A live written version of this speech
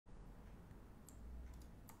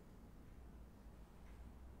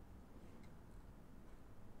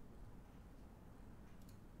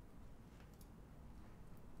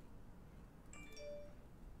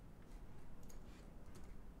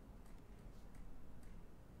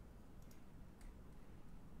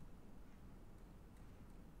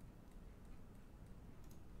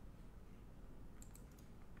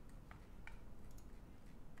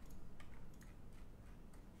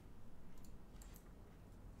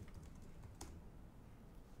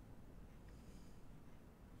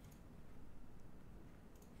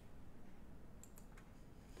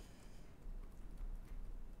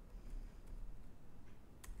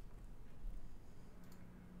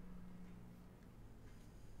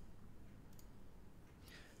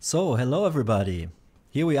So, hello everybody.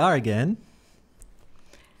 Here we are again.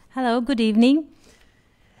 Hello, good evening.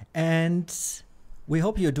 And we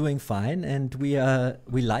hope you're doing fine. And we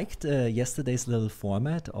liked yesterday's little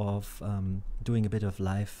format of doing a bit of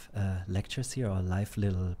live lectures here, or live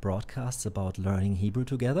little broadcasts about learning Hebrew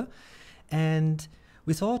together. And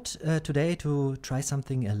we thought today to try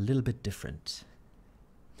something a little bit different.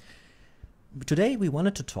 Today we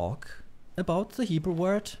wanted to talk about the Hebrew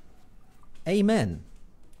word Amen,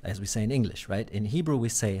 as we say in English, right? In Hebrew we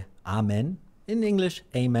say Amen, in English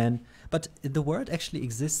Amen, but the word actually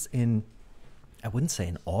exists in, I wouldn't say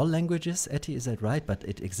in all languages, Etty, is that right? But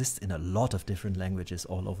it exists in a lot of different languages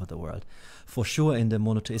all over the world. For sure in the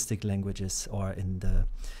monotheistic languages, or in the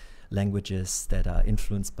languages that are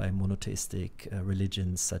influenced by monotheistic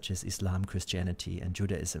religions such as Islam, Christianity and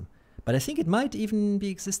Judaism. But I think it might even be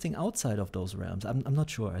existing outside of those realms. I'm not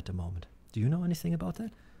sure at the moment. Do you know anything about that?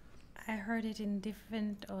 I heard it in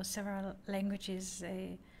different or several languages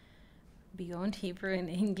beyond Hebrew and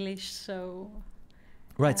English, so...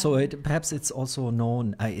 Right, so perhaps it's also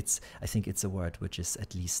known, I think it's a word which is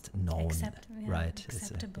at least known, right?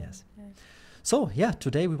 Acceptable. Yes. Yeah. So, yeah,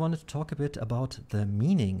 today we wanted to talk a bit about the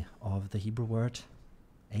meaning of the Hebrew word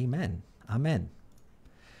Amen, Amen.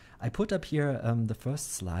 I put up here the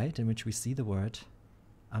first slide in which we see the word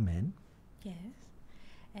Amen. Yes,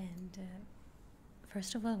 and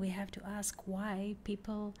first of all, we have to ask why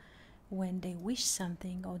people, when they wish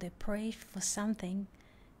something or they pray for something,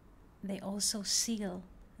 they also seal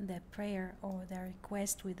their prayer or their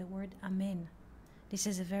request with the word Amen. This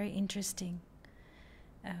is a very interesting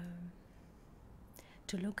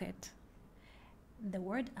to look at. The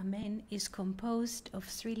word Amen is composed of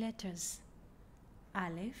 3 letters: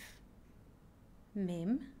 Aleph,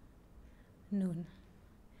 Mem, Nun.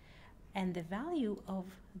 And the value of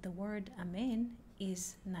the word Amen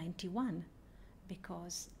is 91,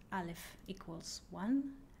 because Aleph equals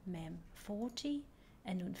 1, Mem 40,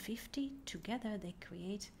 and Nun 50. Together they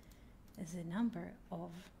create the number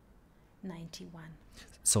of 91.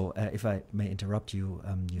 So if I may interrupt you,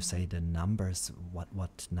 you say the numbers.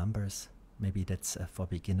 What numbers? Maybe that's for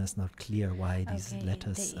beginners not clear why these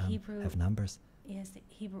letters have numbers. Yes, the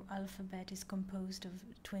Hebrew alphabet is composed of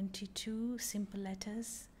 22 simple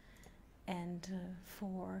letters and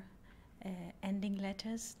 4 ending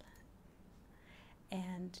letters,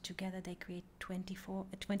 and together they create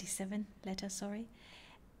 27 letters,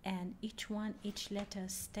 and each letter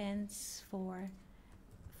stands for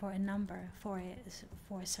a number, for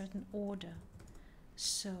a certain order.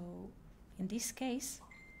 So in this case,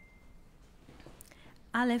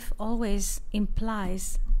 Aleph always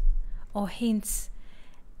implies or hints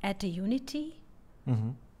at the unity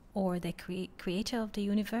or the creator of the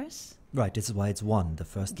universe. Right, this is why it's 1. The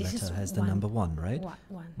first letter has the number 1, right?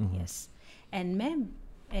 One, yes. And Mem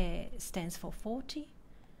stands for 40,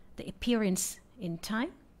 the appearance in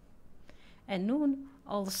time. And Nun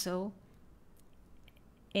also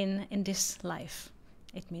in this life.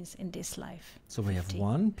 It means in this life. So we have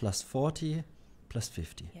 1 plus 40 plus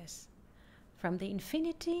 50. Yes. From the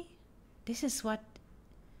infinity, this is what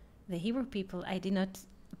the Hebrew people, I did not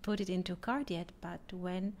put it into card yet, but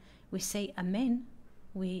when we say Amen,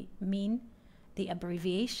 we mean, the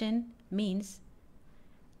abbreviation means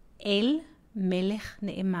El Melech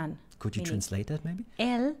Ne'eman. Could you translate that maybe?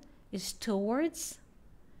 El is towards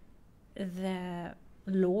the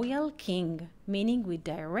loyal king, meaning we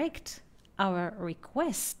direct our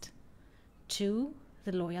request to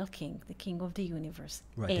the loyal king, the king of the universe.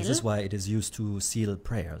 Right, this is why it is used to seal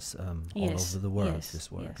prayers all over the world,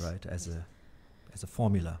 this word, right, as a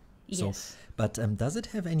formula. Yes. So, but does it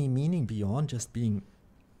have any meaning beyond just being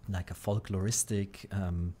like a folkloristic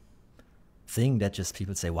thing that just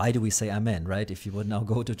people say, why do we say Amen, right? If you would now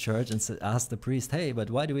go to church and ask the priest, hey, but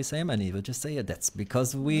why do we say Amen? He would just say, that's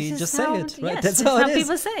because we just say it, right? Yes, that's how it is.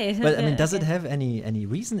 People say it. But I mean, does it have any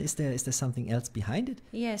reason? Is there something else behind it?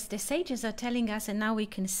 Yes, the sages are telling us, and now we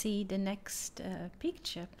can see the next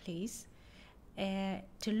picture, please,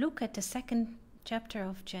 to look at the 2nd chapter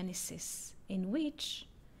of Genesis, in which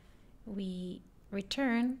we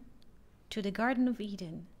return to the Garden of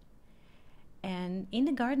Eden. And in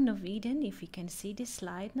the Garden of Eden, if we can see this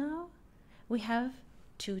slide now, we have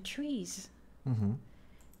 2 trees.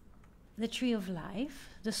 The tree of life,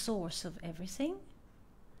 the source of everything,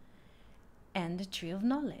 and the tree of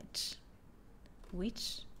knowledge,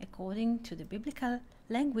 which, according to the biblical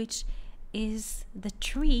language, is the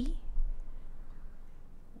tree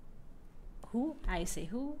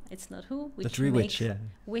it's not who, which the tree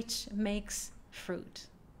which makes fruit.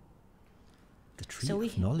 The tree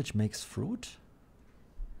of knowledge makes fruit?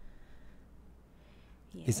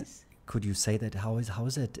 Yes. could you say that? How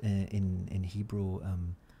is it in Hebrew?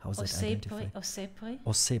 How is it identified? Osepri.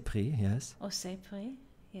 Osepri, yes. Osepri,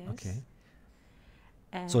 yes. Okay.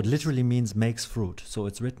 And So it literally means makes fruit. So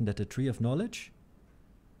it's written that the tree of knowledge,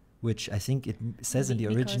 which I think it says in the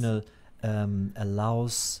original,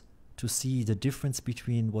 allows to see the difference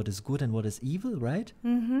between what is good and what is evil, right?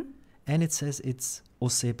 Mm-hmm. And it says it's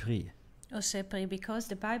osepri. Osepri, because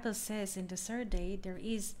the Bible says in the third day there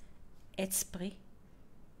is etspri.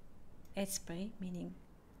 Etspri meaning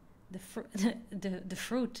the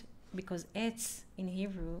fruit, because etz in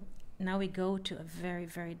Hebrew. Now we go to a very,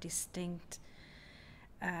 very distinct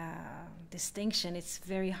distinction. It's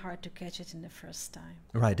very hard to catch it in the first time.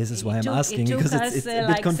 Right, this is why I'm asking, it took because us it's a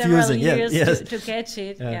like bit confusing. Years Yes. to catch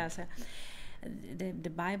it. Yeah. Yeah. So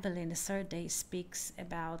the Bible in the third day speaks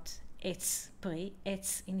about etz pri. Etz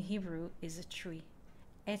in Hebrew is a tree.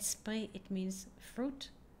 Etz pri, it means fruit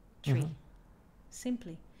tree. Mhm.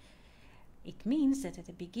 Simply. It means that at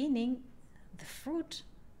the beginning the fruit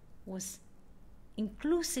was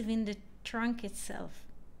inclusive in the trunk itself.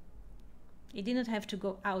 It did not have to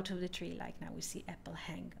go out of the tree like now we see apple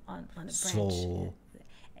hang on a branch. So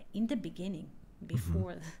In the beginning,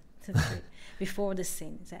 before the tree, before the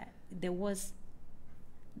sin, there was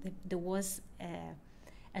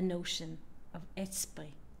a notion of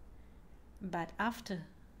etspri. But after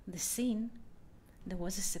the sin, there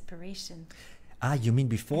was a separation. you mean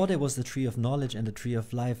before there was the tree of knowledge and the tree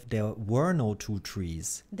of life, there were no two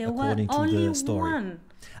trees, according to the story?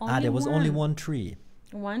 There was only one tree.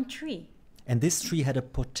 One tree. And this tree had a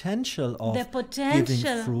potential of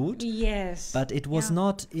giving fruit. Yes. But it was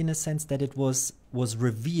not in a sense that it was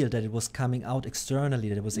revealed, that it was coming out externally,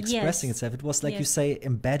 that it was expressing itself. It was, like you say,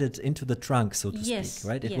 embedded into the trunk, so to speak,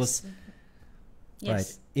 right? It was,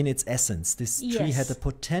 right, in its essence. This tree had the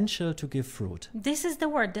potential to give fruit. This is the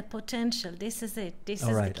word, the potential. This is it. This is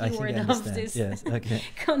right, the keyword of this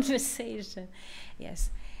conversation. Yes.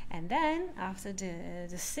 And then, after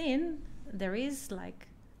the sin, there is like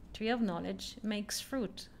tree of knowledge makes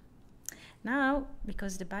fruit. Now,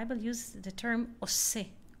 because the Bible uses the term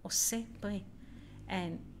osepri,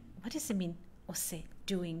 and what does it mean, ose,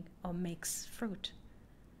 doing or makes fruit?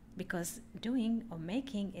 Because doing or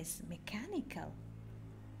making is mechanical.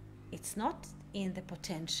 It's not in the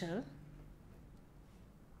potential.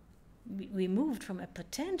 We moved from a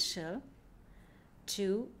potential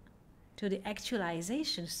to the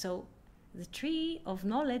actualization. So the tree of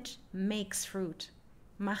knowledge makes fruit.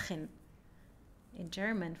 Machen. In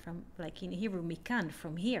German, from like in Hebrew, mikan,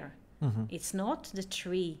 from here. Mm-hmm. It's not the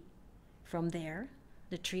tree from there.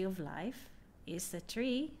 The tree of life is the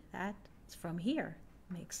tree that from here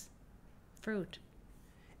makes fruit.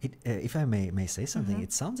 If I may say something,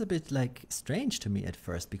 it sounds a bit like strange to me at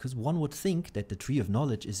first, because one would think that the tree of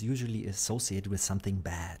knowledge is usually associated with something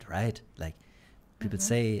bad, right? Like people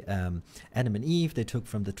say Adam and Eve, they took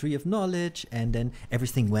from the tree of knowledge and then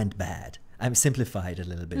everything went bad. I'm simplified a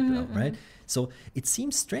little bit now, right? So it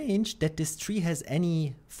seems strange that this tree has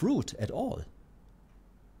any fruit at all.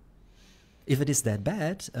 If it is that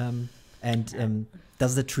bad,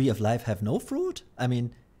 does the tree of life have no fruit? I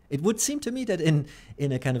mean, it would seem to me that in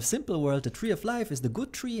a kind of simple world, the tree of life is the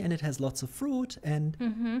good tree and it has lots of fruit and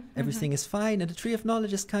everything is fine. And the tree of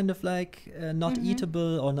knowledge is kind of like not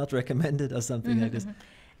eatable or not recommended or something like this.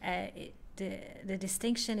 The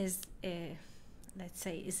distinction is, let's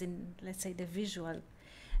say the visual,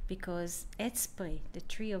 because etspri, the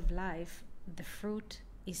tree of life, the fruit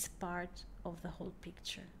is part of the whole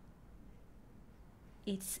picture.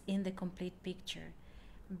 It's in the complete picture.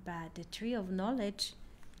 But the tree of knowledge,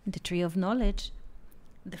 the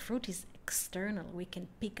fruit is external. We can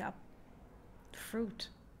pick up fruit.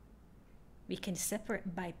 We can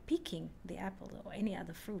separate by picking the apple or any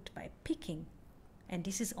other fruit, by picking. And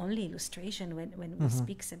this is only illustration when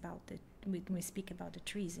we speak about the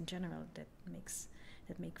trees in general that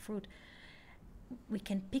make fruit. We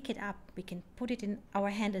can pick it up. We can put it in our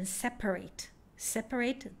hand and separate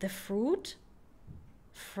the fruit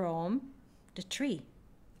from the tree.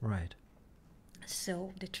 Right.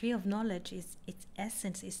 So the tree of knowledge is, its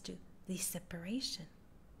essence is to the separation.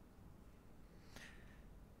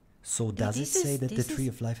 So does it say that the tree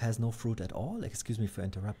of life has no fruit at all? Excuse me for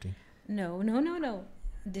interrupting. No.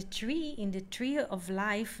 The tree, in the tree of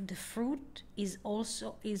life, the fruit is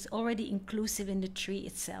already inclusive in the tree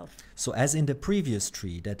itself. So as in the previous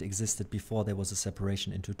tree that existed before there was a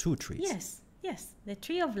separation into two trees. Yes. The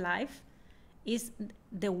tree of life it's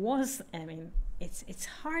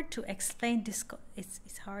hard to explain this.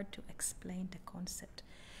 It's hard to explain the concept,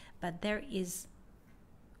 but there is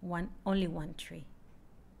only one tree.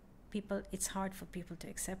 it's hard for people to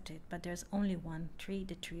accept it, but there's only one tree,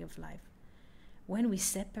 the tree of life. When we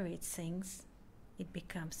separate things, it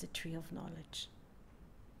becomes the tree of knowledge.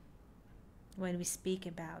 When we speak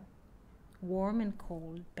about warm and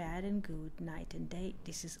cold, bad and good, night and day,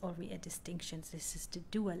 this is already a distinction. This is the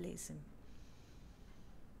dualism.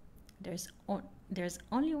 There's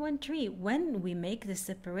only one tree. When we make the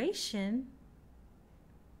separation,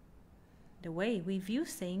 the way we view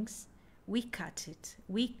things, we cut it.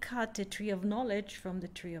 We cut the tree of knowledge from the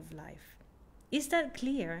tree of life. Is that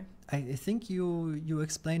clear? I think you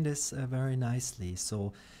explained this very nicely.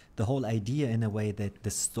 So the whole idea, in a way, that the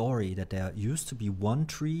story that there used to be one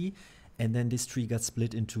tree, and then this tree got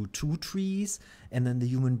split into two trees, and then the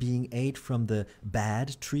human being ate from the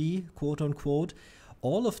bad tree, quote unquote.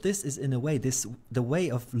 All of this is, in a way, the way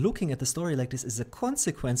of looking at the story like this is a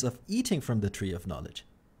consequence of eating from the tree of knowledge.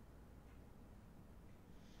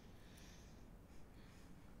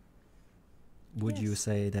 Would you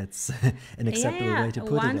say that's an acceptable way to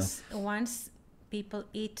put it? Once people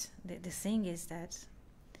eat, the thing is that,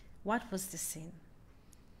 what was the sin?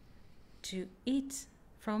 To eat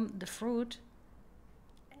from the fruit,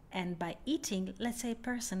 and by eating, let's say a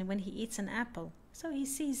person, when he eats an apple, so he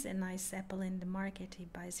sees a nice apple in the market, he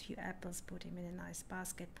buys a few apples, put him in a nice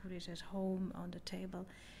basket, put it at home on the table,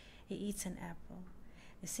 he eats an apple.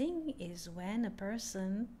 The thing is, when a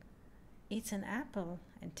person eats an apple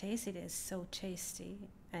and tastes it as so tasty,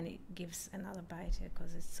 and it gives another bite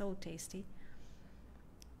because it's so tasty,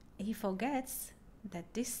 he forgets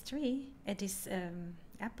that this tree, this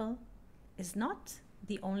apple, is not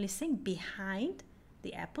the only thing. Behind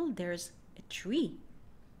the apple, there's a tree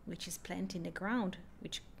which is planted in the ground,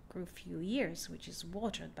 which grew a few years, which is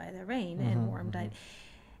watered by the rain and warmed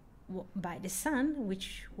by the sun,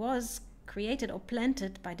 which was created or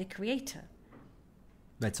planted by the Creator.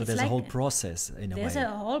 Right, so there's a whole process in a way. There's a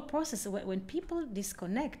whole process. When people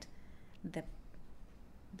disconnect the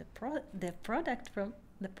product from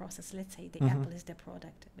the process, let's say the apple is the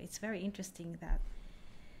product. It's very interesting that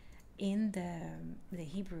in the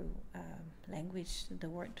Hebrew language, the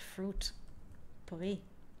word fruit, pori,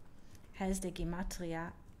 has the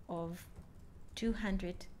gematria of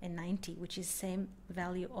 290, which is same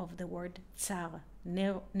value of the word tsar,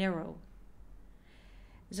 narrow.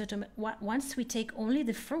 So once we take only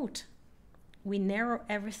the fruit, we narrow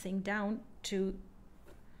everything down to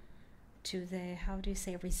the, how do you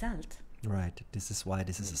say, result. Right. This is why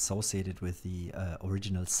this is associated with the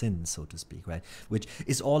original sin, so to speak, right? Which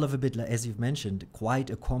is all of a bit, as you've mentioned, quite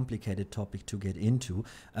a complicated topic to get into.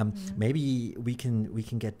 Maybe we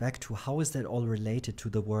can get back to how is that all related to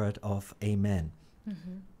the word of amen.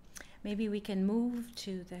 Maybe we can move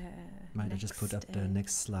to the Might I just put up the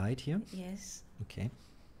next slide here? Yes. Okay.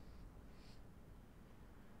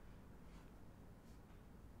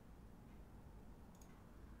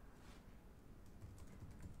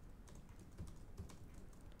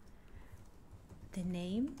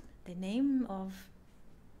 The name of,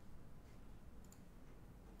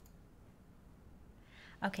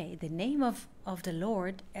 okay, the name of the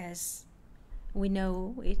Lord, as we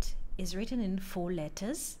know it, is written in 4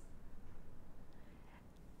 letters,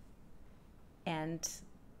 and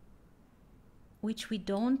which we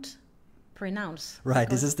don't pronounce. Right,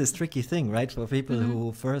 this is this tricky thing, right, for people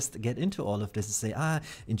who first get into all of this and say,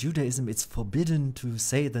 in Judaism it's forbidden to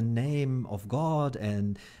say the name of God,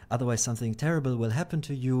 and otherwise something terrible will happen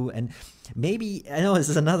to you. And maybe, I know this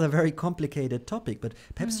is another very complicated topic, but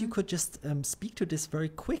perhaps you could just speak to this very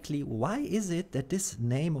quickly. Why is it that this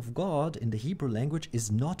name of God in the Hebrew language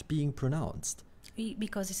is not being pronounced?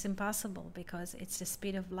 Because it's impossible, because it's the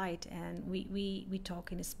speed of light, and we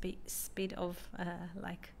talk in a speed of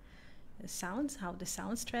like sounds, how the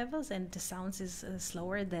sounds travels, and the sounds is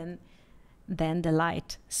slower than the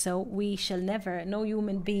light. So we shall never, no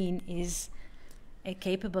human being is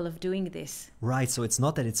capable of doing this. Right, so it's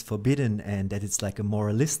not that it's forbidden and that it's like a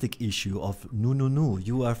moralistic issue of no,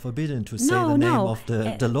 you are forbidden to say the name of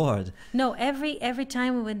the Lord. No, every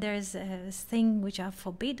time when there's a thing which are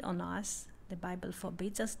forbid on us, the Bible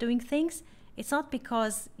forbids us doing things, it's not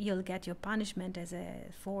because you'll get your punishment as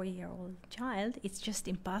a 4-year-old child. It's just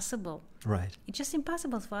impossible. Right. It's just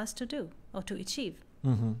impossible for us to do or to achieve.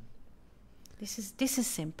 This is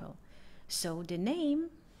simple. So the name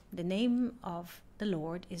of the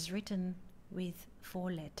Lord is written with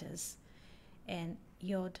 4 letters, and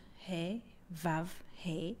Yod, He, Vav,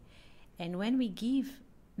 He. And when we give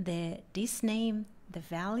this name the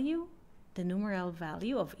value, the numeral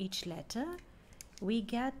value of each letter, we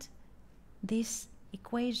get this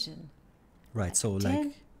equation. Right, so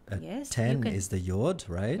 10, like yes, 10 is the Yod,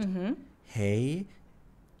 right? Hey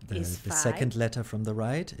The second letter from the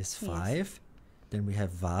right is 5. Yes. Then we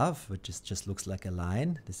have Vav, which just looks like a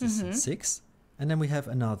line. This is 6. And then we have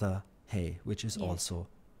another Hey, which is also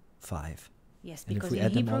 5. Yes, and because if we in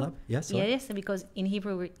add Hebrew, them all up, yes, because in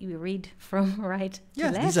Hebrew we read from right to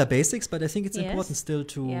left. These are basics, but I think it's important still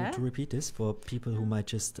to repeat this for people who might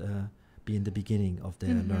just be in the beginning of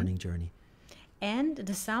their learning journey. And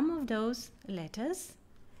the sum of those letters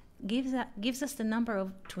gives us the number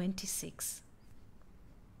of 26.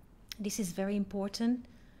 This is very important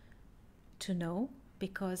to know,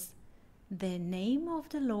 because the name of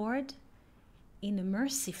the Lord in a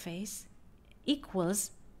mercy phase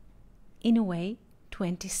equals, in a way,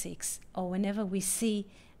 26. Or whenever we see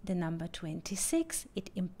the number 26, it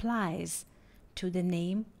implies to the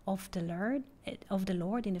name of the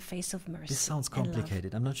Lord in the face of mercy. This sounds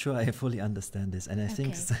complicated. I'm not sure I fully understand this, and I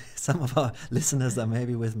think some of our listeners are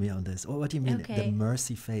maybe with me on this. What do you mean, the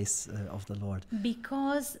mercy face of the Lord?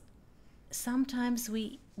 Because sometimes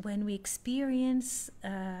when we experience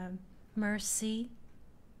mercy,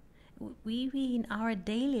 we in our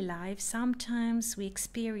daily life, sometimes we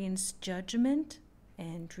experience judgment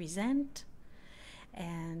and resent,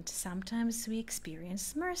 and sometimes we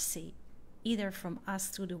experience mercy, either from us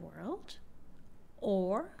to the world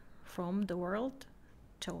or from the world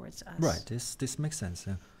towards us. Right, this makes sense.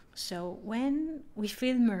 Yeah. So when we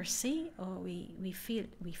feel mercy, or we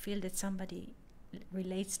feel that somebody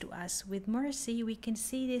relates to us with mercy, we can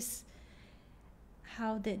see this,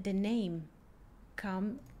 how the name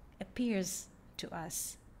appears to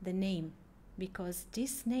us, the name, because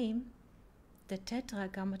this name, the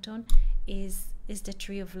Tetragrammaton, is the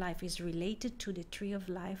tree of life, is related to the tree of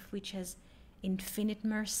life, which has infinite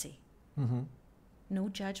mercy, no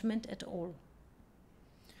judgment at all.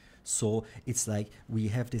 So it's like we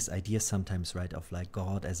have this idea sometimes, right, of like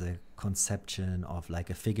God as a conception of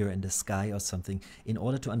like a figure in the sky or something. In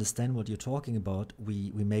order to understand what you're talking about,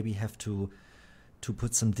 we maybe have to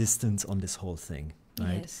put some distance on this whole thing,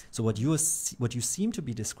 right? Yes. So what you seem to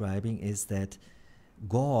be describing is that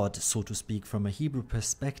God, so to speak, from a Hebrew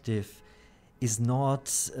perspective, is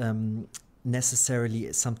not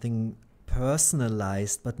necessarily something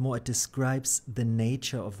personalized, but more it describes the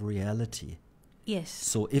nature of reality. Yes.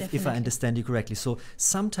 So if I understand you correctly, so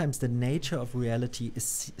sometimes the nature of reality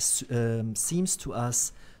seems to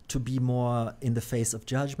us to be more in the face of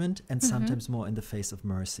judgment, and sometimes more in the face of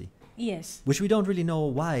mercy. Yes. Which we don't really know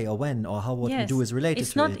why or when or how what we do is related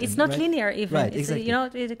to it. It's not linear even. Right, exactly.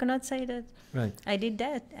 You cannot say that I did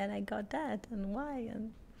that and I got that and why.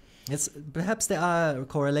 And it's perhaps there are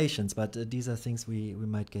correlations, but these are things we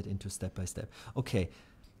might get into step by step. Okay.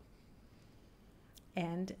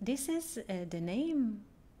 And this is the name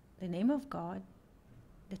of God.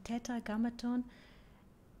 The Tetragrammaton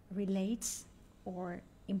relates or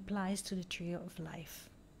implies to the tree of life,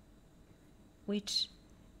 which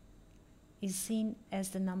is seen as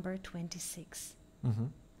the number 26.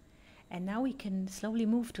 And now we can slowly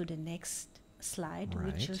move to the next slide,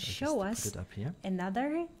 which will show us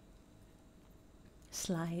another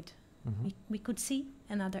slide. We could see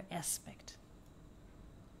another aspect.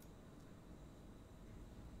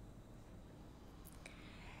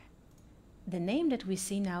 The name that we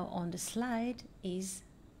see now on the slide is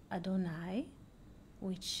Adonai,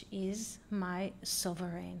 which is my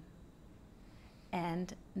sovereign.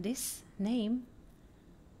 And this name,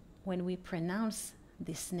 when we pronounce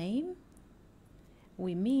this name,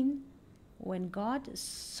 we mean when God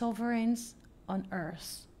sovereigns on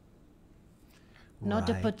earth. Not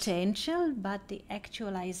the potential, but the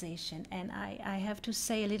actualization. And I have to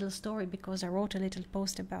say a little story, because I wrote a little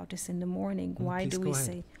post about this in the morning. Why do we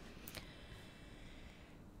say?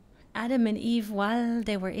 Adam and Eve, while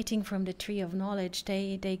they were eating from the tree of knowledge,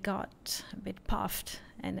 they got a bit puffed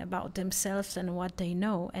and about themselves and what they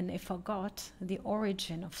know, and they forgot the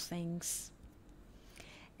origin of things.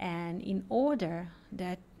 And in order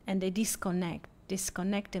that, and they disconnect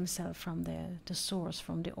themselves from the source,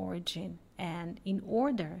 from the origin. And in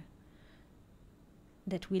order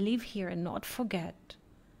that we live here and not forget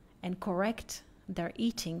and correct their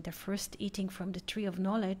first eating from the tree of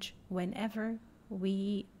knowledge, whenever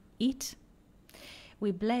we eat,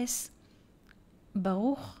 we bless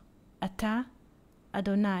Baruch Ata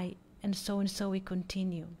Adonai, and so we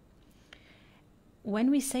continue.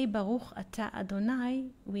 When we say Baruch Ata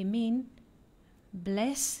Adonai, we mean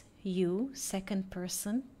bless you, second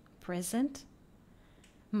person, present,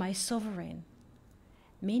 my sovereign.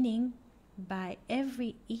 Meaning, by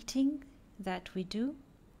every eating that we do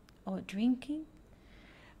or drinking,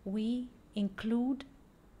 we include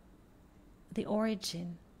the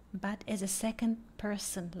origin, but as a second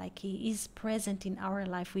person, like he is present in our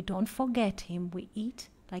life. We don't forget him. We eat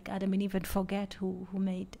like Adam and Eve, and forget who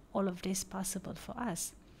made all of this possible for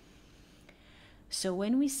us. So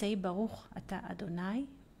when we say Baruch Ata Adonai,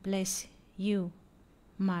 bless you,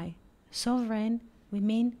 my sovereign, we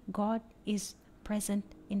mean God is present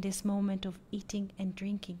in this moment of eating and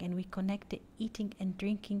drinking, and we connect the eating and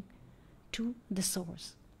drinking to the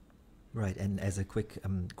source. Right, and as a quick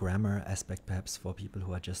grammar aspect, perhaps for people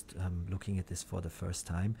who are just looking at this for the first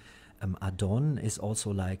time, Adon is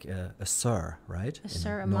also like a sir, right? A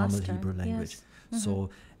sir, a normal master, Hebrew language. yes. So,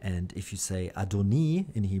 and if you say Adoni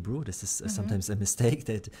in Hebrew, this is sometimes a mistake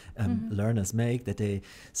that learners make, that they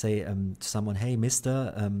say to someone, hey,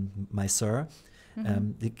 Mister, my sir.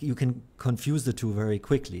 You can confuse the two very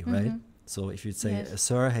quickly, right? So if you'd say,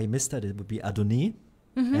 sir, hey, Mister, that would be Adoni.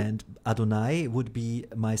 And Adonai would be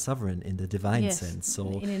my sovereign in the divine sense.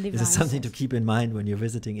 So this is something to keep in mind when you're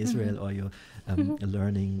visiting Israel or you're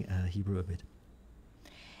learning Hebrew a bit.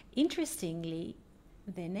 Interestingly,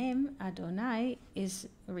 the name Adonai is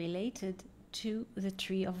related to the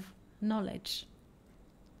tree of knowledge,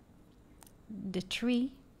 the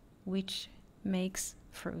tree which makes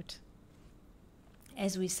fruit.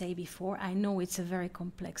 As we say before, I know it's a very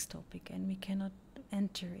complex topic and we cannot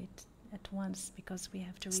enter it at once because we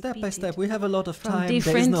have to repeat step by step. it. We have a lot of From time. There is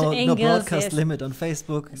different no angles, broadcast yes. limit on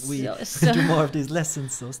Facebook. We So do more of these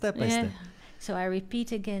lessons, so step by step. So I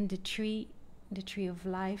repeat again, the tree of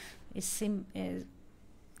life it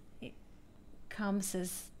comes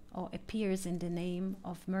as or appears in the name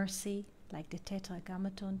of mercy, like the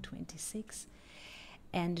Tetragrammaton 26,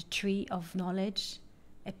 and the tree of knowledge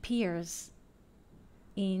appears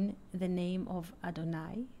in the name of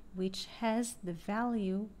Adonai, which has the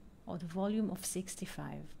value or the volume of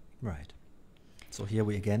 65. Right. So here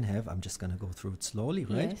we again have, I'm just going to go through it slowly,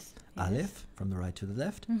 right? Yes, Aleph, from the right to the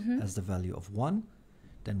left, has the value of 1.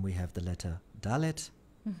 Then we have the letter Dalet,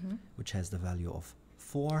 which has the value of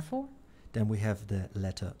 4. Then we have the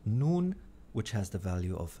letter Nun, which has the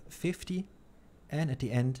value of 50. And at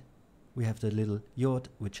the end, we have the little Yod,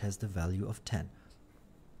 which has the value of 10.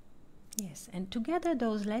 Yes, and together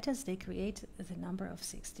those letters, they create the number of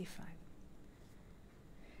 65.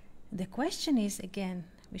 The question is, again,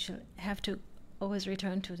 we shall have to always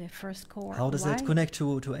return to the first core. How does that connect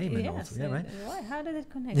to Amen yes, also? Yeah, right? How did it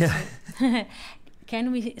connect? Yeah.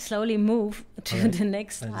 Can we slowly move to the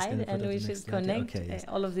next slide and we should connect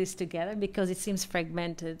all of this together, because it seems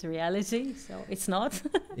fragmented reality, so it's not.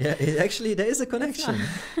 Yeah, actually there is a connection.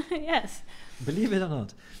 Yes. Believe it or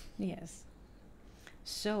not. Yes.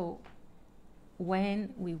 So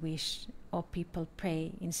when we wish or people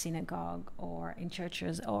pray in synagogue or in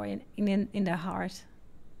churches or in their heart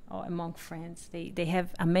or among friends, they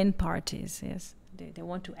have amen parties, yes. They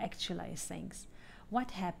want to actualize things.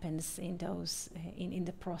 What happens in those in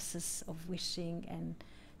the process of wishing and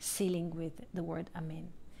sealing with the word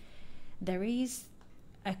amen? There is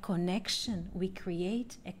a connection. We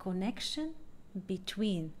create a connection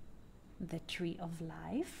between the tree of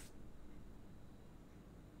life,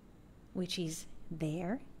 which is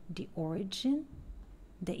there, the origin,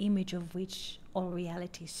 the image of which all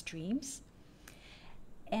reality streams,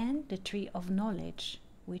 and the tree of knowledge,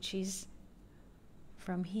 which is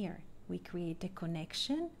from here. We create a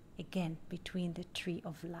connection, again, between the tree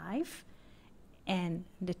of life and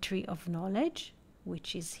the tree of knowledge,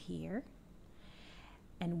 which is here.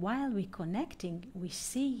 And while we're connecting, we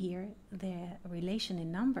see here the relation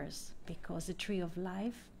in numbers, because the tree of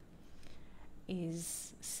life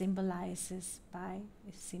is symbolized by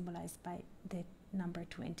the number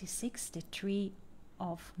 26. The tree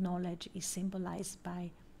of knowledge is symbolized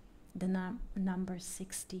by the number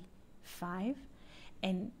 65,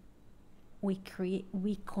 and we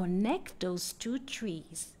connect those two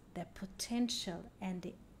trees, the potential and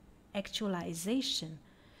the actualization,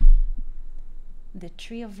 the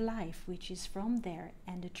tree of life, which is from there,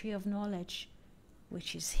 and the tree of knowledge,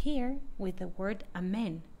 which is here, with the word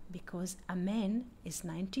amen, because amen is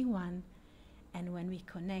 91, and when we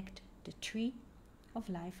connect the tree of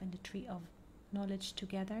life and the tree of knowledge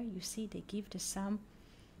together, you see they give the sum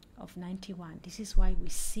of 91. This is why we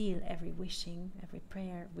seal every wishing, every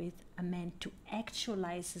prayer with amen, to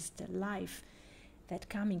actualize the life that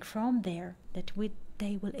coming from there, that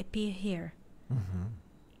they will appear here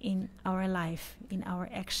in our life, in our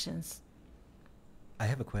actions. I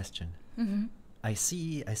have a question. I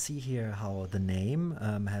see here how the name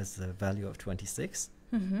has a value of 26,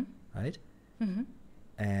 right?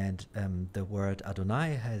 And the word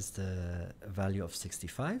Adonai has the value of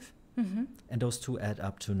 65. And those two add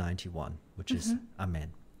up to 91, which is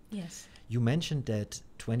Amen. Yes. You mentioned that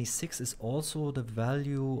 26 is also the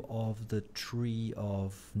value of the tree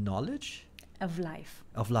of knowledge? of life.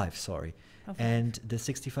 Of life, sorry. And the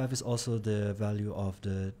 65 is also the value of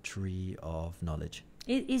the tree of knowledge.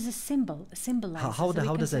 It is a symbol, symbolizes. How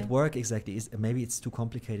does that work exactly? Maybe it's too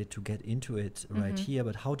complicated to get into it right here,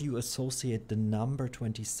 but how do you associate the number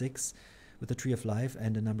 26 with the tree of life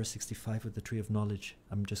and the number 65 with the tree of knowledge?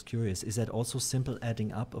 I'm just curious. Is that also simple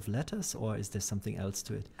adding up of letters, or is there something else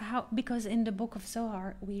to it? Because in the book of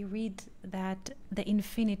Zohar, we read that the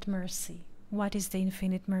infinite mercy. What is the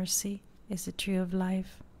infinite mercy? Is the tree of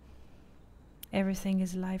life. Everything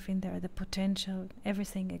is life in there, the potential,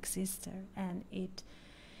 everything exists there, and it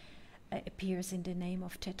appears in the name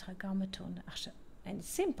of Tetragrammaton. And it's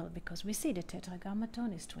simple because we see the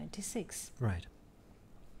Tetragrammaton is 26. Right.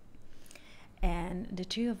 And the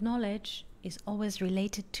tree of knowledge is always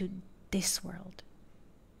related to this world.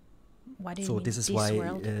 What do you mean, this is this why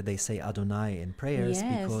they say Adonai in prayers,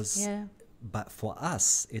 because but for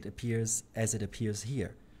us it appears as it appears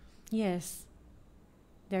here. Yes.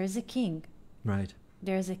 There is a king. Right.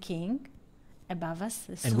 There is a king above us.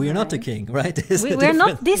 And we are not the king, right? We're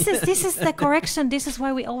not. This is the correction. This is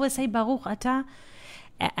why we always say Baruch Atah.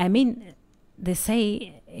 I mean, they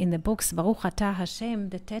say in the books Baruch Atah Hashem,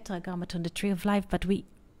 the Tetragrammaton, the tree of life. But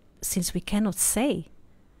since we cannot say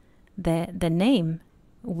the name,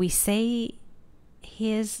 we say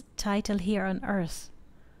his title here on earth,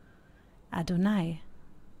 Adonai.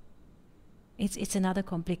 It's another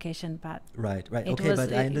complication, but right. Okay,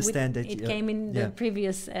 but I understand that it came in the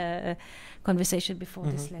previous conversation before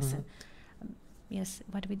this lesson. Yes,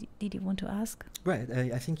 what did you want to ask? Right,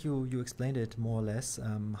 I think you explained it more or less,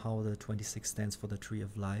 how the 26 stands for the tree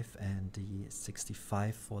of life and the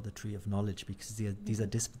 65 for the tree of knowledge, because these are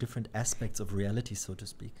different aspects of reality, so to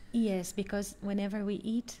speak. Yes, because whenever we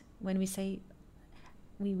eat, when we say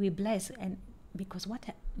we bless, and because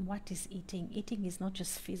what is eating? Eating is not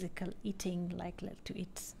just physical eating, like to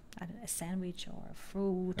eat a sandwich or a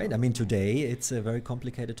fruit. Right. I mean, today it's a very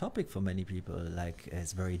complicated topic for many people. Like,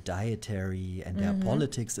 it's very dietary, and there are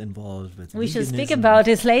politics involved with. We should speak about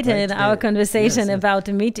this later in our conversation yes, about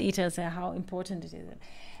the meat eaters and how important it is.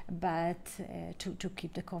 But to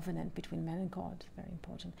keep the covenant between man and God, very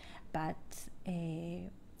important. But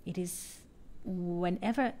it is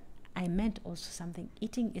whenever. I meant also something.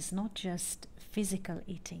 Eating is not just physical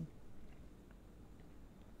eating.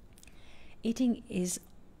 Eating is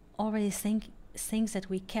already things that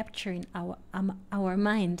we capture in our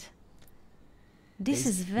mind. This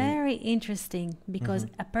is very interesting, because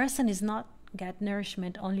a person is not get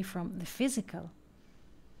nourishment only from the physical.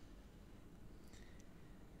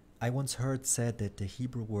 I once heard said that the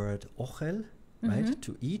Hebrew word ochel, right,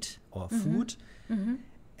 to eat or food,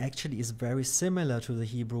 actually is very similar to the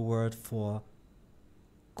Hebrew word for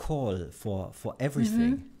kol, for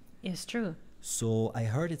everything. Yes, true. So I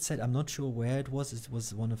heard it said, I'm not sure where it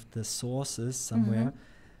was one of the sources somewhere.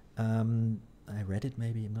 I read it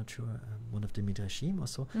maybe, I'm not sure, one of the Midrashim or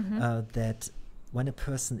so, that when a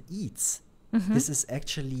person eats, this is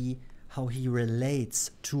actually how he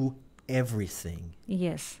relates to everything.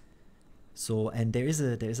 Yes. So, and there is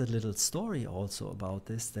a little story also about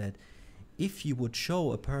this, that if you would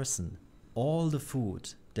show a person all the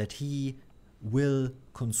food that he will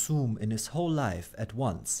consume in his whole life at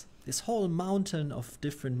once, this whole mountain of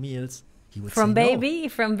different meals, he would from say baby, no.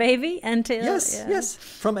 From baby until yes,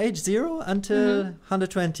 from age 0 until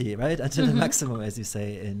 120, right, until the maximum, as you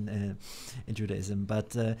say in Judaism.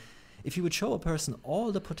 But if you would show a person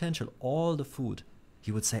all the potential, all the food,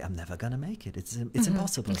 he would say, I'm never gonna make it. It's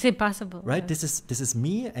impossible. It's impossible. Right? This is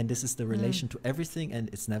me, and this is the relation to everything, and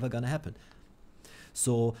it's never gonna happen.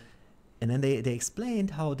 So, and then they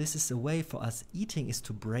explained how this is a way for us eating is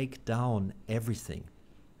to break down everything.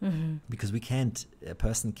 Because a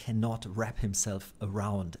person cannot wrap himself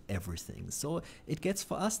around everything. So it gets,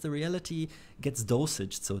 for us, the reality gets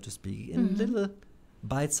dosaged, so to speak, in little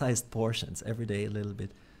bite-sized portions, every day a little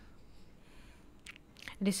bit.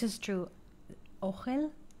 This is true. Ochel,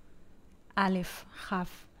 Aleph,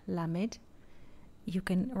 Chaf, Lamed. You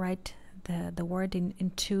can write the word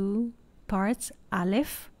in 2 parts.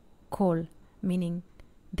 Aleph, Kol, meaning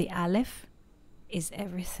the Aleph is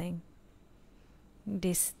everything.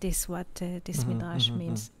 This what this Midrash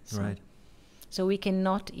means. So, right. So we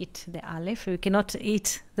cannot eat the Aleph. We cannot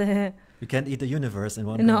eat the. We can't eat the universe in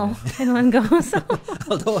one go. No, in one go. So.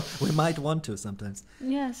 Although we might want to sometimes.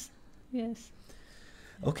 Yes.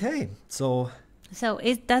 Okay, so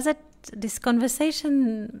does this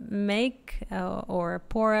conversation make or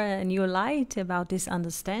pour a new light about this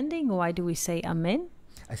understanding? Why do we say Amen?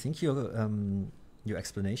 I think your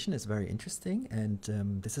explanation is very interesting, and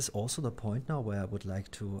this is also the point now where I would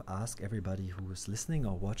like to ask everybody who is listening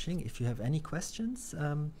or watching, if you have any questions,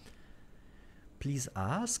 please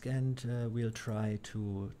ask, and we'll try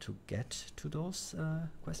to get to those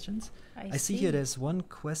questions. I see here there's one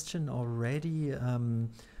question already.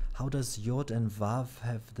 How does yod and vav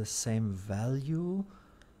have the same value?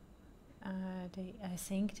 I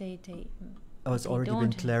think they Oh, it's already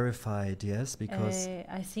been clarified, yes, because...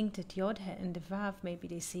 I think that yod and the vav, maybe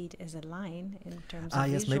they see it as a line in terms of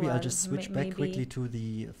yes, visual. maybe I'll just switch back quickly to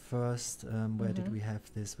the first, where did we have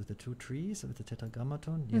this with the two trees, with the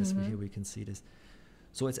Tetragrammaton? Yes, here we can see this.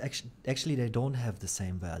 So it's actually they don't have the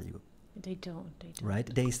same value. They don't. Right?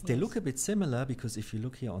 They look a bit similar, because if you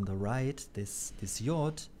look here on the right, this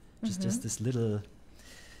yod, just this little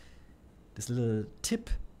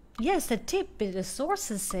tip. Yes, the tip. The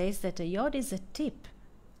sources says that the yod is a tip,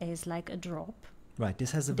 is like a drop. Right,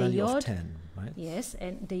 this has a value of 10, right? Yes,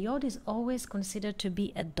 and the yod is always considered to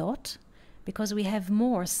be a dot, because we have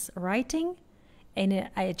Morse writing, and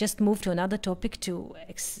I just moved to another topic to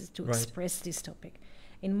express this topic.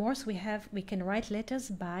 In Morse we can write letters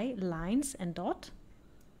by lines and dot.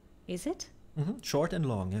 Is it? Short and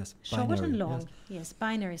long, yes. Short binary, and long, yes,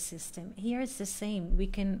 binary system. Here it's the same. We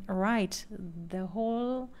can write the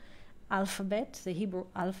whole alphabet, the Hebrew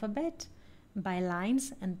alphabet, by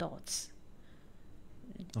lines and dots.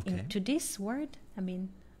 Okay. To this word, I mean,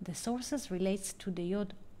 the sources relates to the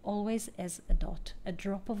yod always as a dot, a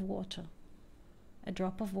drop of water. A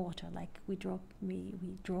drop of water, like we draw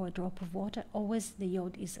a drop of water. Always the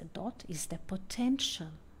yod is a dot, is the potential.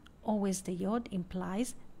 Always the yod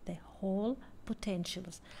implies the whole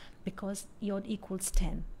potentials, because yod equals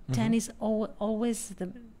 10. 10 is always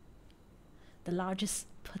the largest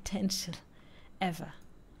potential ever.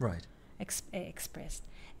 Right. Expressed.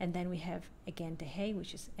 And then we have again the hey,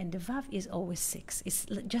 and the vav is always 6. It's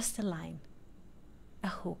just a line, a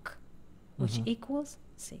hook, which equals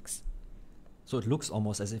 6. So it looks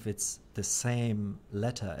almost as if it's the same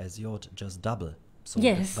letter as yod, just double. So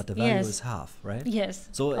yes. But the value is half, right? Yes.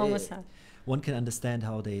 So almost half. One can understand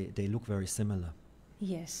how they look very similar.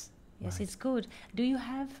 Yes. Yes, Right. it's good. Do you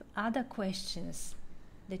have other questions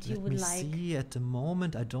that you would like? Let me see. At the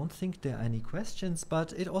moment, I don't think there are any questions,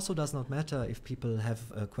 but it also does not matter if people have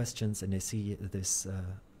questions and they see this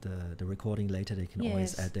the recording later. They can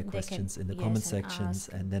always add their questions in the comment sections,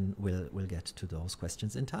 and then we'll get to those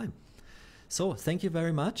questions in time. So thank you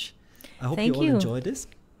very much. I hope you all enjoyed this.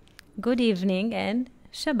 Good evening and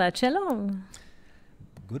Shabbat Shalom.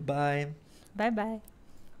 Goodbye. Bye-bye.